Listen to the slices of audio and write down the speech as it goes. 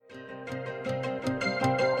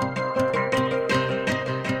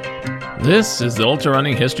This is the Ultra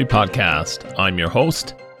Running History Podcast. I'm your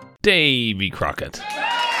host, Davy Crockett.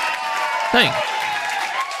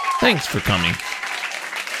 Thanks for coming.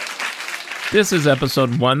 This is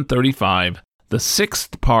episode 135, the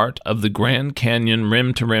sixth part of the Grand Canyon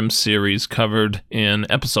Rim to Rim series covered in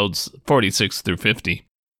episodes 46 through 50.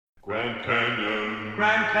 Grand Canyon,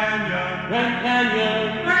 Grand Canyon, Grand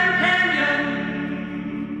Canyon, Grand Canyon.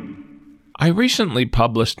 I recently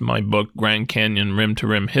published my book, Grand Canyon Rim to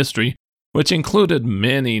Rim History, which included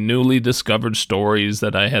many newly discovered stories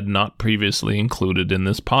that I had not previously included in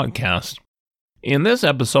this podcast. In this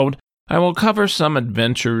episode, I will cover some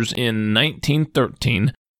adventures in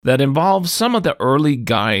 1913 that involve some of the early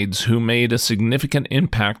guides who made a significant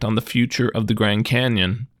impact on the future of the Grand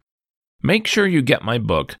Canyon. Make sure you get my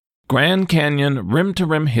book, Grand Canyon Rim to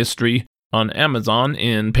Rim History, on Amazon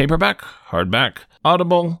in paperback, hardback,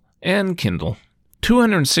 Audible, and Kindle.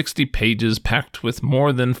 260 pages packed with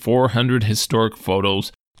more than 400 historic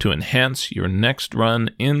photos to enhance your next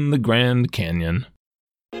run in the Grand Canyon.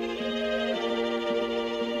 Hey,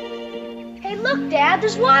 look, Dad,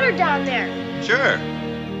 there's water down there. Sure.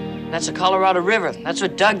 That's the Colorado River. That's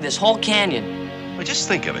what dug this whole canyon. Well, just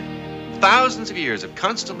think of it. Thousands of years of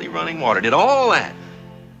constantly running water did all that.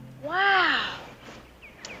 Wow.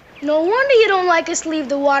 No wonder you don't like us to leave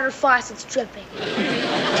the water faucets dripping.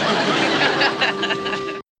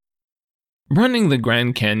 Running the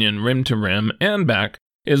Grand Canyon rim to rim and back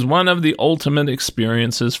is one of the ultimate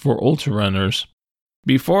experiences for ultrarunners.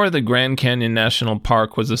 Before the Grand Canyon National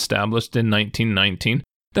Park was established in 1919,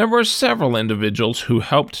 there were several individuals who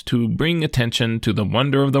helped to bring attention to the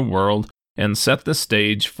wonder of the world and set the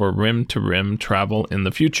stage for rim-to-rim travel in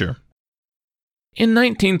the future. In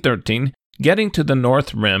 1913, getting to the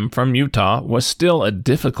North Rim from Utah was still a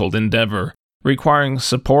difficult endeavor, requiring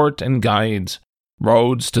support and guides.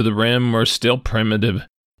 Roads to the rim were still primitive.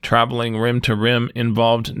 Traveling rim-to-rim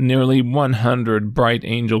involved nearly 100 Bright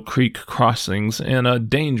Angel Creek crossings and a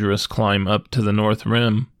dangerous climb up to the North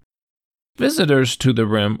Rim. Visitors to the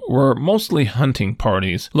rim were mostly hunting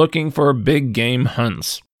parties looking for big game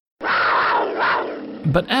hunts.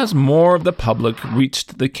 But as more of the public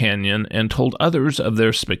reached the canyon and told others of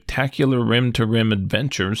their spectacular rim-to-rim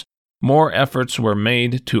adventures, more efforts were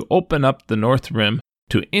made to open up the North Rim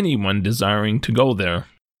to anyone desiring to go there.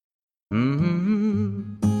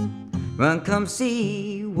 Run, come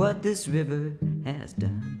see what this river has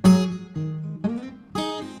done.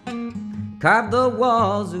 Carve the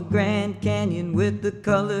walls of Grand Canyon with the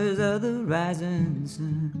colors of the rising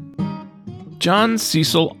sun. John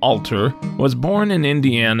Cecil Alter was born in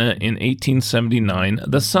Indiana in 1879,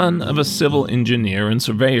 the son of a civil engineer and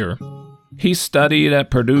surveyor. He studied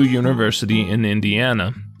at Purdue University in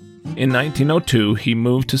Indiana. In 1902, he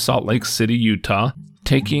moved to Salt Lake City, Utah,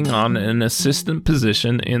 taking on an assistant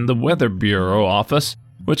position in the Weather Bureau office,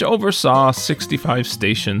 which oversaw 65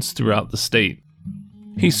 stations throughout the state.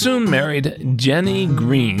 He soon married Jennie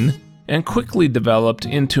Greene and quickly developed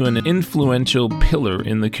into an influential pillar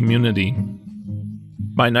in the community.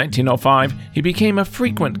 By 1905, he became a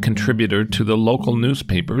frequent contributor to the local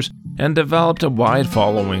newspapers and developed a wide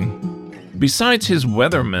following. Besides his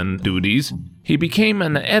weatherman duties, he became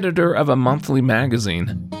an editor of a monthly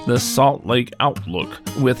magazine, the Salt Lake Outlook,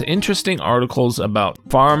 with interesting articles about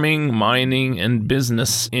farming, mining, and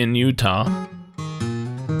business in Utah.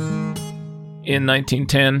 In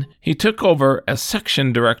 1910, he took over as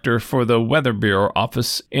section director for the Weather Bureau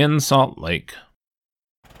office in Salt Lake.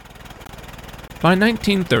 By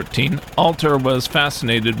 1913, Alter was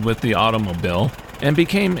fascinated with the automobile and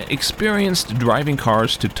became experienced driving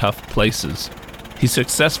cars to tough places. He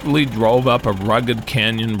successfully drove up a rugged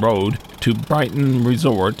canyon road to Brighton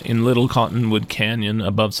Resort in Little Cottonwood Canyon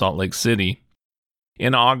above Salt Lake City.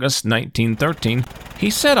 In August 1913,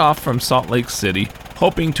 he set off from Salt Lake City,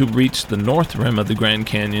 hoping to reach the North Rim of the Grand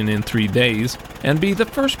Canyon in 3 days and be the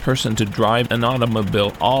first person to drive an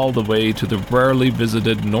automobile all the way to the rarely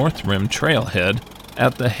visited North Rim trailhead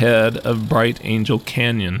at the head of Bright Angel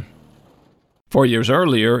Canyon. 4 years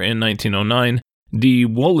earlier, in 1909, D.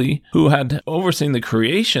 Woolley, who had overseen the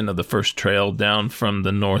creation of the first trail down from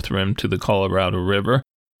the North Rim to the Colorado River,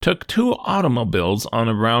 took 2 automobiles on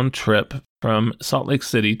a round trip from Salt Lake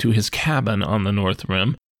City to his cabin on the North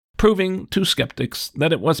Rim, proving to skeptics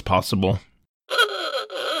that it was possible.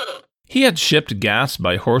 He had shipped gas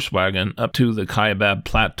by horse wagon up to the Kaibab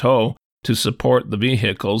Plateau to support the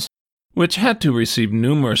vehicles, which had to receive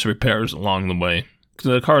numerous repairs along the way.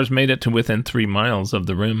 The cars made it to within 3 miles of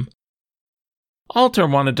the rim. Alter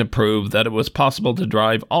wanted to prove that it was possible to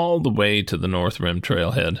drive all the way to the North Rim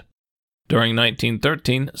trailhead. During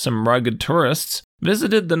 1913, some rugged tourists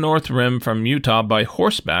visited the North Rim from Utah by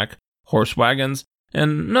horseback, horse wagons,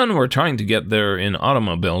 and none were trying to get there in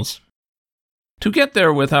automobiles. To get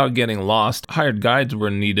there without getting lost, hired guides were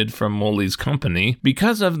needed from Woolley's company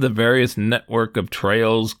because of the various network of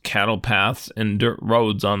trails, cattle paths, and dirt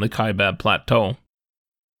roads on the Kaibab Plateau.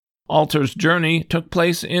 Alter's journey took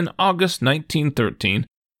place in August 1913,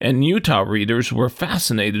 and Utah readers were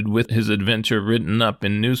fascinated with his adventure written up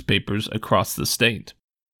in newspapers across the state.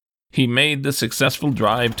 He made the successful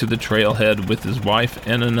drive to the trailhead with his wife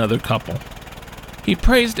and another couple. He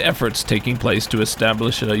praised efforts taking place to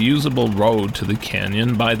establish a usable road to the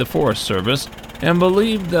canyon by the Forest Service and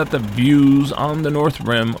believed that the views on the North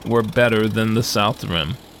Rim were better than the South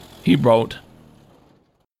Rim. He wrote,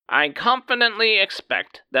 I confidently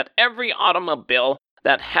expect that every automobile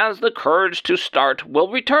that has the courage to start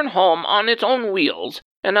will return home on its own wheels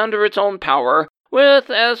and under its own power, with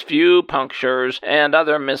as few punctures and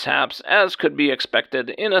other mishaps as could be expected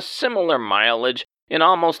in a similar mileage in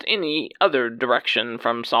almost any other direction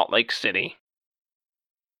from Salt Lake City.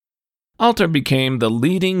 Alter became the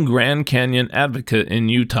leading Grand Canyon advocate in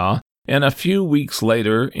Utah, and a few weeks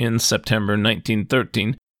later, in September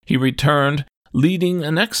 1913, he returned, leading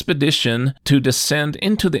an expedition to descend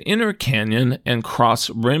into the inner canyon and cross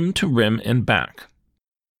rim to rim and back.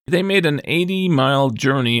 They made an 80-mile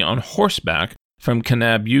journey on horseback from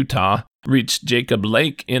Kanab, Utah, reached Jacob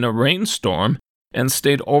Lake in a rainstorm, and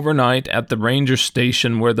stayed overnight at the ranger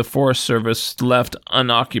station where the Forest Service left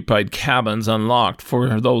unoccupied cabins unlocked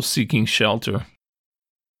for those seeking shelter.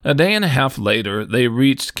 A day and a half later, they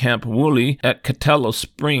reached Camp Woolley at Catello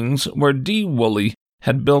Springs, where D. Woolley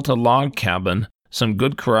had built a log cabin, some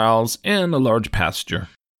good corrals, and a large pasture.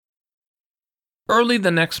 Early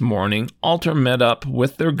the next morning, Alter met up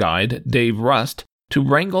with their guide, Dave Rust, to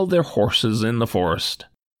wrangle their horses in the forest.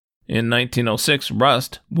 In 1906,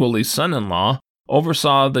 Rust, Woolley's son-in-law,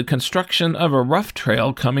 oversaw the construction of a rough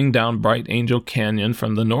trail coming down Bright Angel Canyon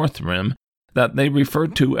from the North Rim that they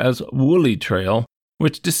referred to as Woolley Trail,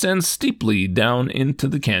 which descends steeply down into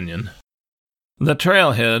the canyon. The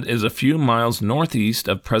trailhead is a few miles northeast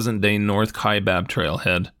of present-day North Kaibab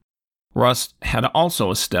Trailhead. Rust had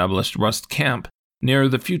also established Rust Camp near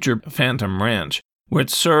the future Phantom Ranch, which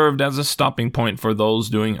served as a stopping point for those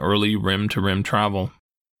doing early rim-to-rim travel.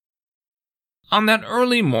 On that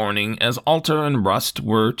early morning, as Alter and Rust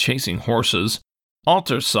were chasing horses,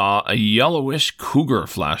 Alter saw a yellowish cougar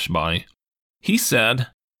flash by. He said,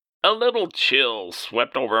 A little chill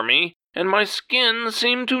swept over me, and my skin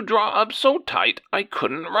seemed to draw up so tight I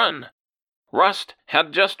couldn't run. Rust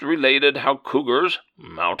had just related how cougars,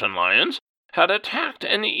 mountain lions, had attacked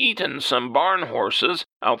and eaten some barn horses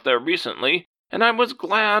out there recently, and I was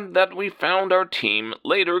glad that we found our team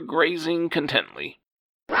later grazing contently.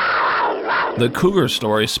 The cougar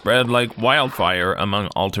story spread like wildfire among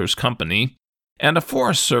Alter's company, and a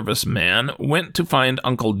Forest Service man went to find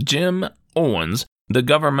Uncle Jim Owens, the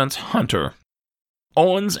government's hunter.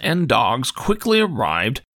 Owens and dogs quickly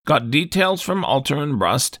arrived, got details from Alter and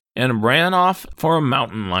Rust, and ran off for a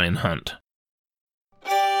mountain lion hunt.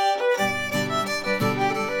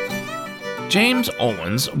 James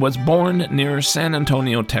Owens was born near San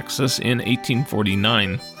Antonio, Texas in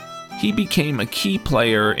 1849. He became a key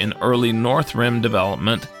player in early North Rim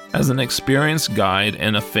development as an experienced guide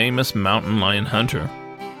and a famous mountain lion hunter.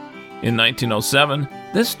 In 1907,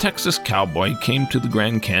 this Texas cowboy came to the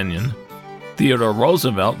Grand Canyon. Theodore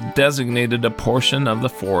Roosevelt designated a portion of the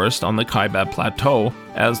forest on the Kaibab Plateau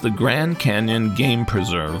as the Grand Canyon Game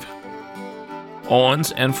Preserve.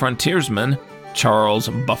 Owens and frontiersman Charles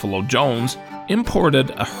Buffalo Jones imported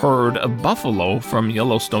a herd of buffalo from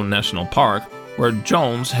Yellowstone National Park, where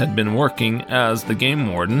Jones had been working as the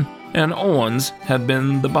game warden and Owens had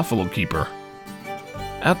been the buffalo keeper.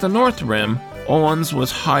 At the North Rim, Owens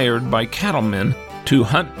was hired by cattlemen to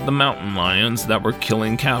hunt the mountain lions that were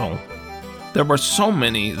killing cattle. There were so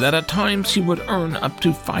many that at times he would earn up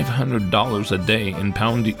to $500 a day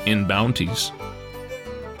in bounties.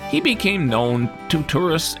 He became known to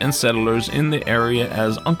tourists and settlers in the area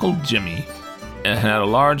as Uncle Jimmy, and had a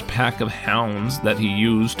large pack of hounds that he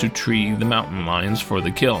used to tree the mountain lions for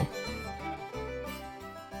the kill.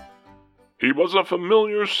 He was a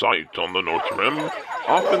familiar sight on the North Rim,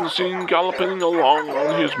 often seen galloping along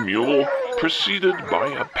on his mule, preceded by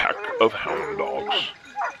a pack of hound dogs.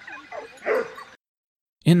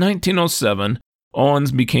 In 1907,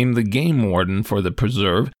 Owens became the game warden for the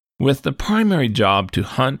preserve, with the primary job to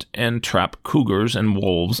hunt and trap cougars and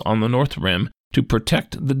wolves on the North Rim to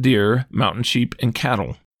protect the deer, mountain sheep, and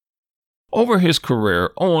cattle. Over his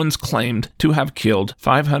career, Owens claimed to have killed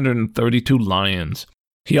 532 lions.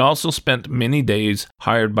 He also spent many days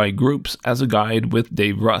hired by groups as a guide with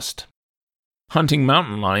Dave Rust. Hunting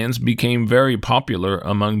mountain lions became very popular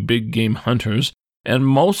among big game hunters, and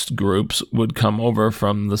most groups would come over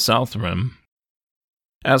from the South Rim.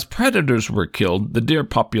 As predators were killed, the deer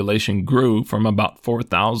population grew from about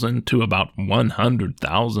 4,000 to about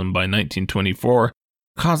 100,000 by 1924,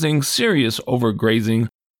 causing serious overgrazing,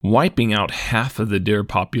 wiping out half of the deer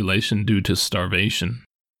population due to starvation.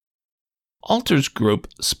 Alter's group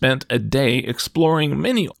spent a day exploring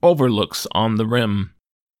many overlooks on the rim.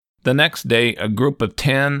 The next day, a group of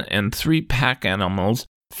 10 and 3 pack animals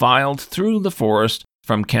filed through the forest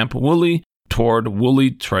from Camp Woolley toward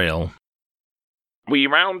Woolley Trail. We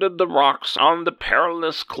rounded the rocks on the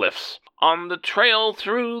perilous cliffs. On the trail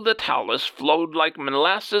through the talus flowed like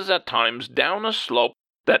molasses at times down a slope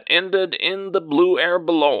that ended in the blue air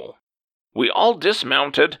below. We all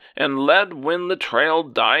dismounted and led when the trail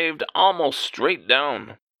dived almost straight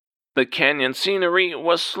down. The canyon scenery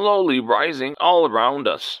was slowly rising all around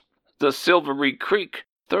us. The silvery creek,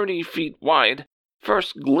 30 feet wide,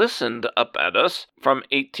 first glistened up at us from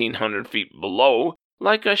 1,800 feet below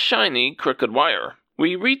like a shiny crooked wire.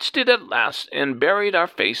 We reached it at last and buried our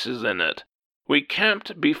faces in it. We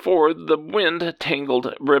camped before the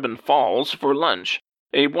wind-tangled Ribbon Falls for lunch,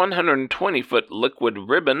 a 120-foot liquid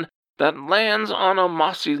ribbon that lands on a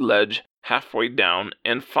mossy ledge halfway down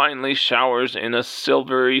and finally showers in a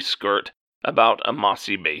silvery skirt about a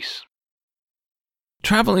mossy base.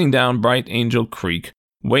 Traveling down Bright Angel Creek,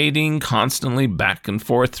 wading constantly back and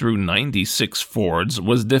forth through 96 fords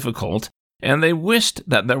was difficult, and they wished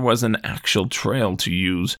that there was an actual trail to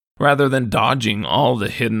use, rather than dodging all the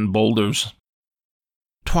hidden boulders.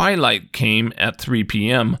 Twilight came at 3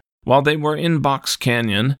 p.m. while they were in Box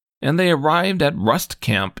Canyon, and they arrived at Rust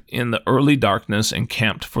Camp in the early darkness and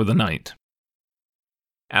camped for the night.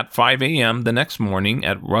 At 5 a.m. the next morning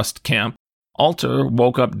at Rust Camp, Alter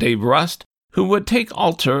woke up Dave Rust, who would take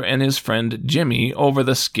Alter and his friend Jimmy over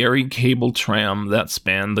the scary cable tram that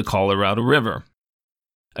spanned the Colorado River.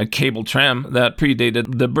 A cable tram that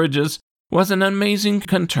predated the bridges was an amazing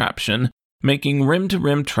contraption, making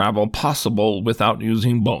rim-to-rim travel possible without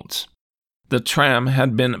using boats. The tram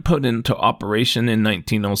had been put into operation in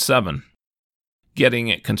 1907. Getting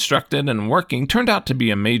it constructed and working turned out to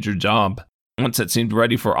be a major job. Once it seemed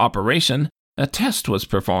ready for operation, a test was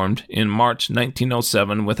performed in March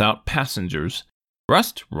 1907 without passengers.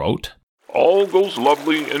 Rust wrote, "All goes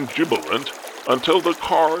lovely and jubilant until the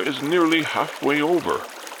car is nearly halfway over.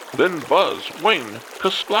 Then buzz, whine,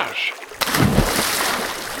 ka-splash.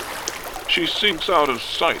 She sinks out of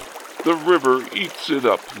sight. The river eats it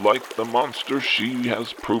up like the monster she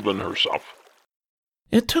has proven herself."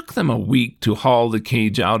 It took them a week to haul the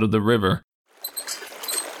cage out of the river.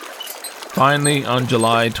 Finally, on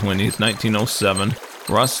July 20, 1907,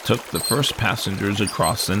 Rust took the first passengers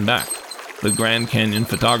across and back. The Grand Canyon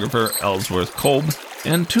photographer Ellsworth Kolb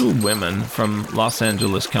and 2 women from Los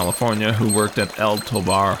Angeles, California who worked at El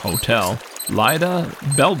Tovar Hotel, Lyda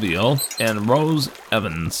Belville and Rose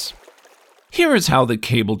Evans. Here is how the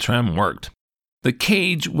cable tram worked. The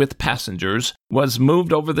cage with passengers was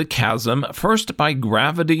moved over the chasm first by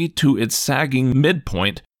gravity to its sagging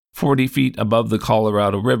midpoint, 40 feet above the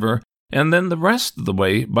Colorado River, and then the rest of the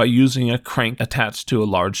way by using a crank attached to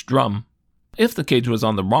a large drum. If the cage was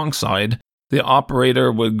on the wrong side, the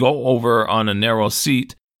operator would go over on a narrow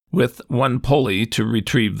seat with one pulley to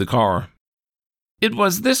retrieve the car. It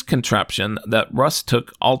was this contraption that Rust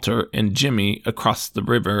took Alter and Jimmy across the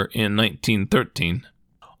river in 1913.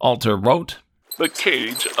 Alter wrote, "The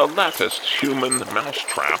cage, a latticed human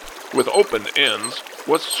mousetrap with open ends,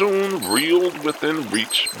 was soon reeled within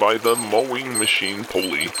reach by the mowing machine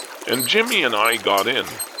pulley, and Jimmy and I got in.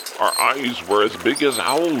 Our eyes were as big as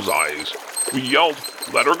owls' eyes. We yelled,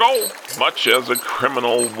 'Let her go!' much as a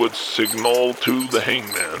criminal would signal to the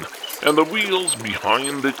hangman, and the wheels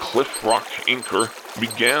behind the cliff rock anchor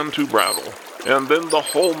began to rattle, and then the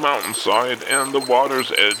whole mountainside and the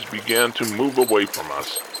water's edge began to move away from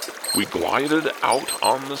us. We glided out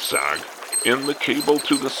on the sag, in the cable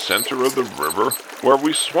to the center of the river, where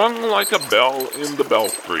we swung like a bell in the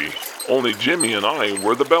belfry. Only Jimmy and I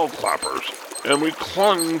were the bell clappers, and we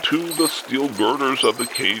clung to the steel girders of the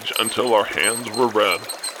cage until our hands were red.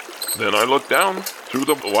 Then I looked down through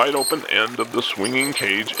the wide-open end of the swinging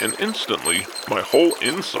cage, and instantly my whole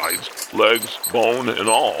insides, legs, bone, and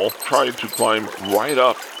all, tried to climb right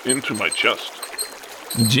up into my chest."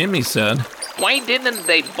 Jimmy said, Why didn't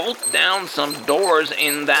they bolt down some doors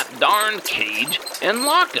in that darn cage and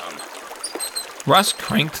lock them? Rust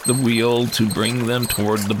cranked the wheel to bring them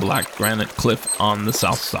toward the black granite cliff on the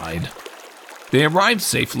south side. They arrived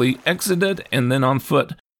safely, exited, and then on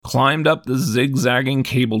foot climbed up the zigzagging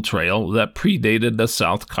cable trail that predated the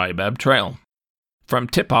South Kaibab Trail. From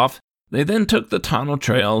Tip-Off, they then took the tunnel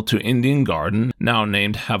trail to Indian Garden, now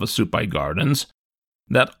named Havasupai Gardens,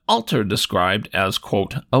 that Alter described as,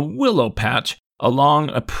 quote, a willow patch along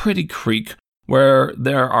a pretty creek where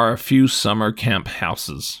there are a few summer camp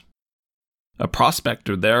houses. A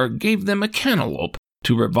prospector there gave them a cantaloupe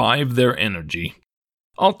to revive their energy.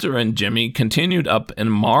 Alter and Jimmy continued up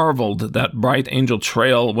and marveled that Bright Angel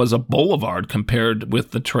Trail was a boulevard compared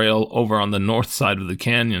with the trail over on the north side of the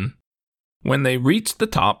canyon. When they reached the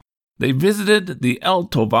top, they visited the El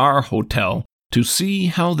Tovar Hotel to see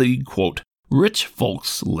how the, quote, rich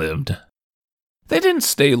folks lived. They didn't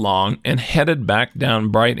stay long and headed back down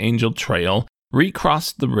Bright Angel Trail,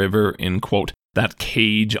 recrossed the river in, quote, that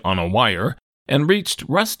cage on a wire, and reached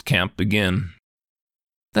Rust Camp again.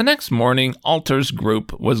 The next morning, Alter's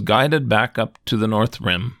group was guided back up to the North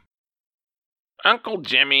Rim. Uncle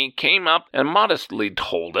Jimmy came up and modestly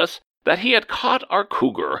told us that he had caught our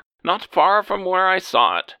cougar not far from where I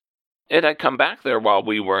saw it. It had come back there while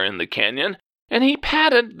we were in the canyon, and he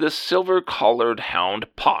patted the silver-collared hound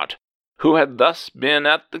Pot, who had thus been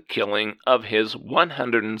at the killing of his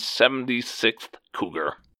 176th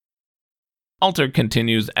cougar. Alter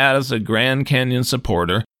continues as a Grand Canyon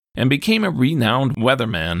supporter and became a renowned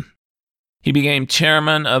weatherman. He became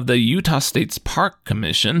chairman of the Utah State's Park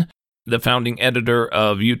Commission, the founding editor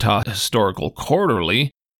of Utah Historical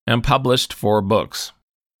Quarterly, and published 4 books.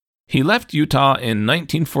 He left Utah in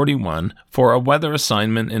 1941 for a weather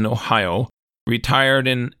assignment in Ohio, retired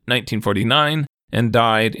in 1949, and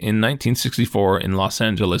died in 1964 in Los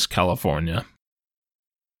Angeles, California.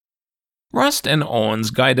 Rust and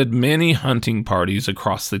Owens guided many hunting parties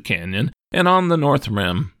across the canyon and on the North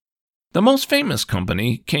Rim. The most famous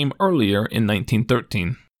company came earlier in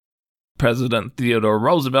 1913. President Theodore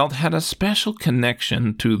Roosevelt had a special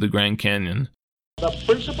connection to the Grand Canyon. The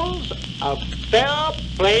principles of fair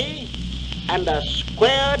play and a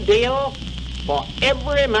square deal for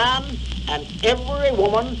every man and every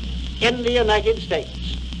woman in the United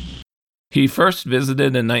States. He first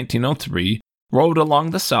visited in 1903, rode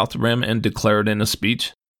along the South Rim, and declared in a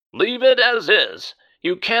speech, "Leave it as is.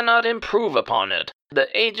 You cannot improve upon it. The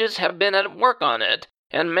ages have been at work on it,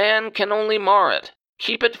 and man can only mar it.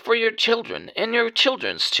 Keep it for your children and your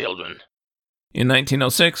children's children." In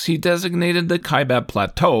 1906, he designated the Kaibab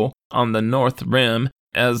Plateau on the North Rim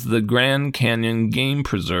as the Grand Canyon Game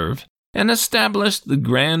Preserve and established the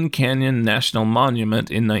Grand Canyon National Monument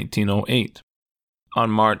in 1908. On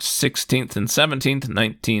March 16th and 17th,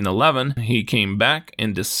 1911, he came back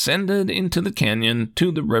and descended into the canyon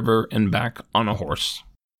to the river and back on a horse.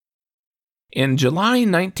 In July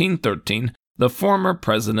 1913, the former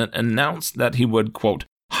president announced that he would, quote,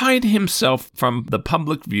 hide himself from the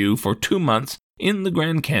public view for 2 months in the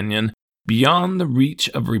Grand Canyon, beyond the reach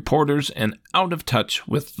of reporters and out of touch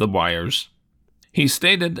with the wires. He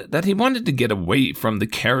stated that he wanted to get away from the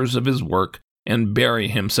cares of his work and bury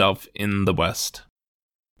himself in the West.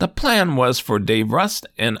 The plan was for Dave Rust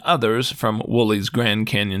and others from Woolley's Grand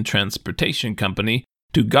Canyon Transportation Company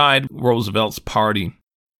to guide Roosevelt's party.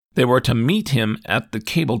 They were to meet him at the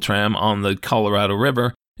cable tram on the Colorado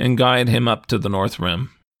River and guide him up to the North Rim.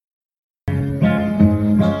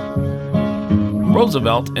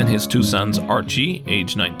 Roosevelt and his 2 sons, Archie,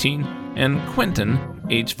 age 19, and Quentin,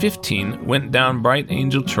 age 15, went down Bright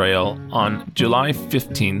Angel Trail on July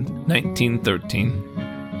 15, 1913.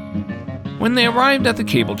 When they arrived at the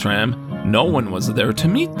cable tram, no one was there to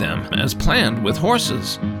meet them, as planned, with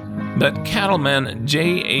horses. But cattleman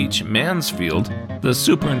J.H. Mansfield, the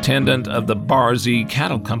superintendent of the Barzee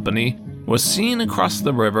Cattle Company, was seen across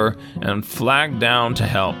the river and flagged down to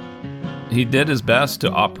help. He did his best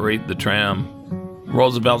to operate the tram.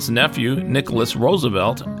 Roosevelt's nephew, Nicholas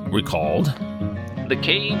Roosevelt, recalled, "The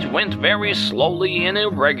cage went very slowly and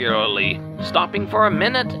irregularly, stopping for a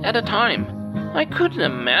minute at a time. I couldn't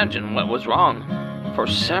imagine what was wrong. For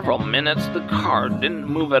several minutes, the car didn't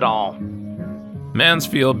move at all."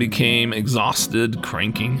 Mansfield became exhausted,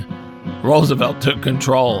 cranking. Roosevelt took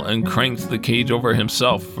control and cranked the cage over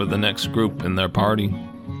himself for the next group in their party.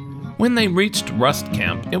 When they reached Rust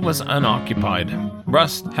Camp, it was unoccupied.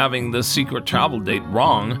 Rust, having the secret travel date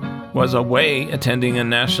wrong, was away attending a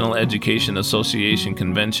National Education Association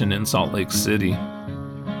convention in Salt Lake City.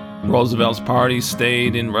 Roosevelt's party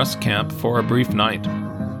stayed in Rust Camp for a brief night.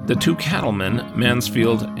 The 2 cattlemen,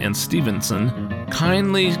 Mansfield and Stevenson,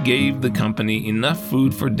 kindly gave the company enough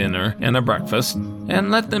food for dinner and a breakfast, and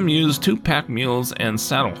let them use 2 pack mules and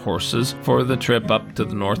saddle horses for the trip up to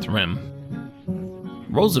the North Rim.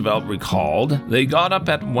 Roosevelt recalled they got up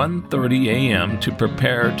at 1:30 a.m. to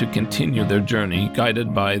prepare to continue their journey,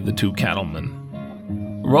 guided by the 2 cattlemen.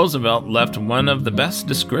 Roosevelt left one of the best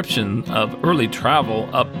descriptions of early travel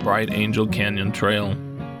up Bright Angel Canyon Trail.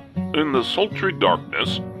 In the sultry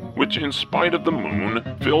darkness, which in spite of the moon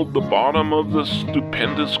filled the bottom of the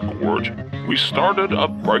stupendous gorge, we started up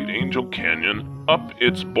Bright Angel Canyon, up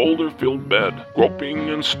its boulder-filled bed. Groping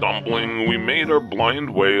and stumbling, we made our blind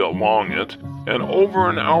way along it, and over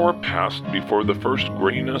an hour passed before the first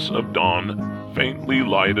grayness of dawn faintly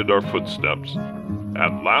lighted our footsteps.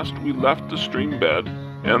 At last we left the stream bed,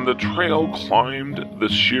 and the trail climbed the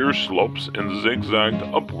sheer slopes and zigzagged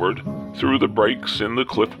upward through the breaks in the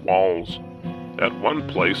cliff walls. At one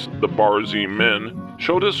place, the Barzee men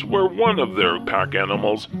showed us where one of their pack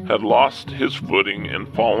animals had lost his footing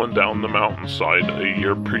and fallen down the mountainside a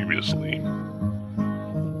year previously.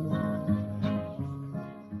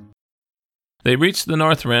 They reached the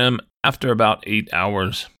North Rim after about 8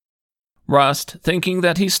 hours. Rust, thinking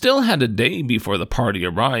that he still had a day before the party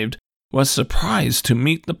arrived, was surprised to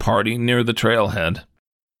meet the party near the trailhead.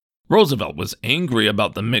 Roosevelt was angry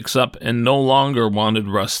about the mix-up and no longer wanted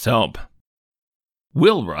Rust's help.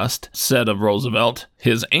 Will Rust said of Roosevelt,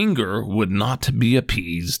 his anger would not be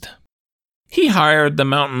appeased. He hired the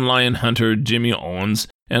mountain lion hunter Jimmy Owens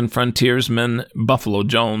and frontiersman Buffalo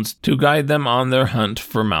Jones to guide them on their hunt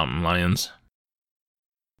for mountain lions.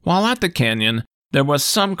 While at the canyon, there was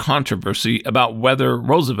some controversy about whether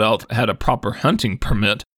Roosevelt had a proper hunting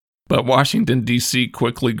permit, but Washington, D.C.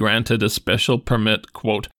 quickly granted a special permit,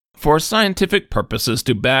 quote, for scientific purposes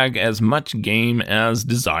to bag as much game as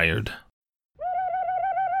desired.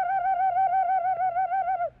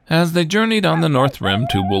 As they journeyed on the North Rim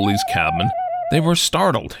to Woolley's cabin, they were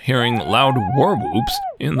startled hearing loud war whoops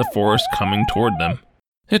in the forest coming toward them.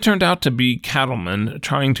 It turned out to be cattlemen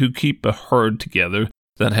trying to keep a herd together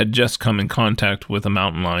that had just come in contact with a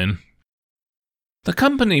mountain lion. The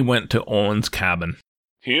company went to Owen's cabin.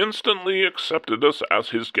 He instantly accepted us as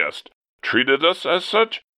his guest, treated us as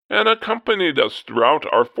such, and accompanied us throughout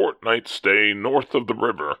our fortnight stay north of the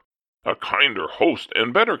river. A kinder host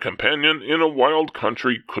and better companion in a wild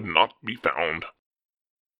country could not be found.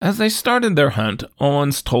 As they started their hunt,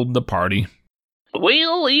 Owens told the party,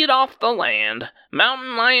 "We'll eat off the land,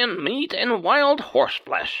 mountain lion meat and wild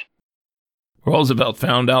horseflesh." Roosevelt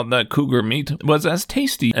found out that cougar meat was as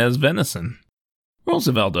tasty as venison.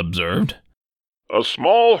 Roosevelt observed, "A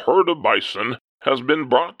small herd of bison has been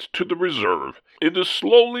brought to the reserve. It is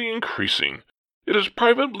slowly increasing. It is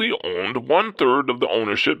privately owned, 1/3 of the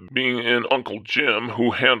ownership being in Uncle Jim,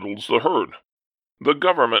 who handles the herd. The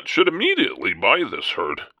government should immediately buy this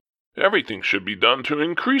herd. Everything should be done to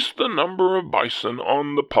increase the number of bison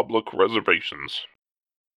on the public reservations."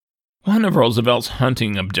 One of Roosevelt's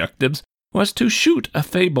hunting objectives was to shoot a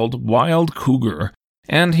fabled wild cougar,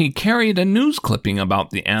 and he carried a news clipping about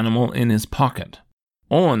the animal in his pocket.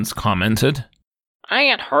 Owens commented, "I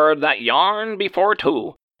had heard that yarn before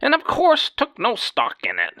too, and of course took no stock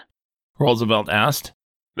in it." Roosevelt asked.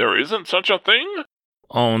 "There isn't such a thing?"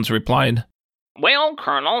 Owens replied, "Well,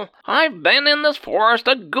 Colonel, I've been in this forest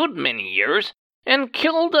a good many years, and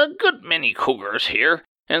killed a good many cougars here,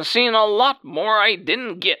 and seen a lot more I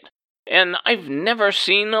didn't get, and I've never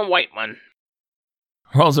seen a white one."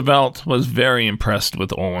 Roosevelt was very impressed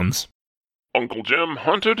with Owens. "Uncle Jim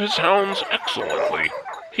hunted his hounds excellently.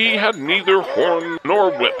 He had neither horn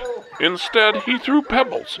nor whip. Instead, he threw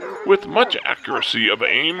pebbles, with much accuracy of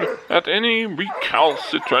aim, at any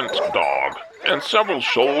recalcitrant dog, and several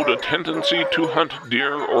showed a tendency to hunt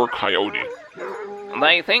deer or coyote."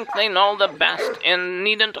 "They think they know the best and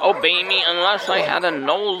needn't obey me unless I had a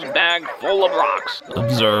nose bag full of rocks,"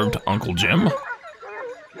 observed Uncle Jim.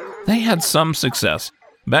 They had some success,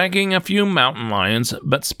 bagging a few mountain lions,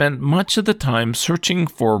 but spent much of the time searching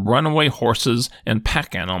for runaway horses and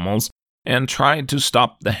pack animals, and tried to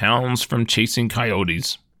stop the hounds from chasing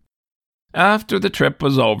coyotes. After the trip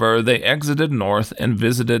was over, they exited north and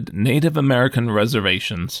visited Native American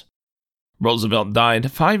reservations. Roosevelt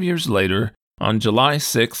died 5 years later, on July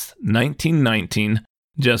 6, 1919,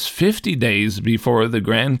 just 50 days before the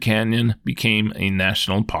Grand Canyon became a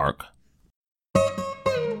national park.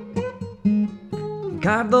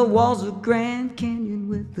 Carve the walls of Grand Canyon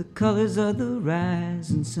with the colors of the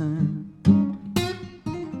rising sun.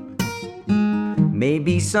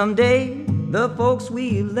 Maybe someday the folks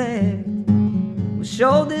we elect will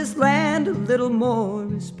show this land a little more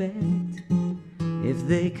respect. If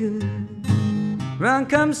they could run,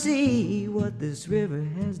 come see what this river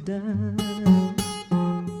has done.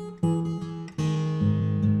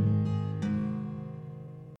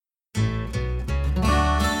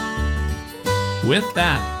 With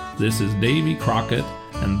that, this is Davy Crockett,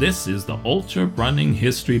 and this is the Ultra Running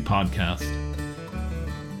History Podcast.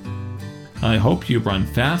 I hope you run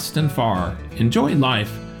fast and far, enjoy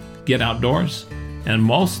life, get outdoors, and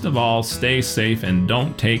most of all, stay safe and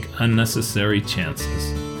don't take unnecessary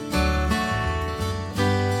chances.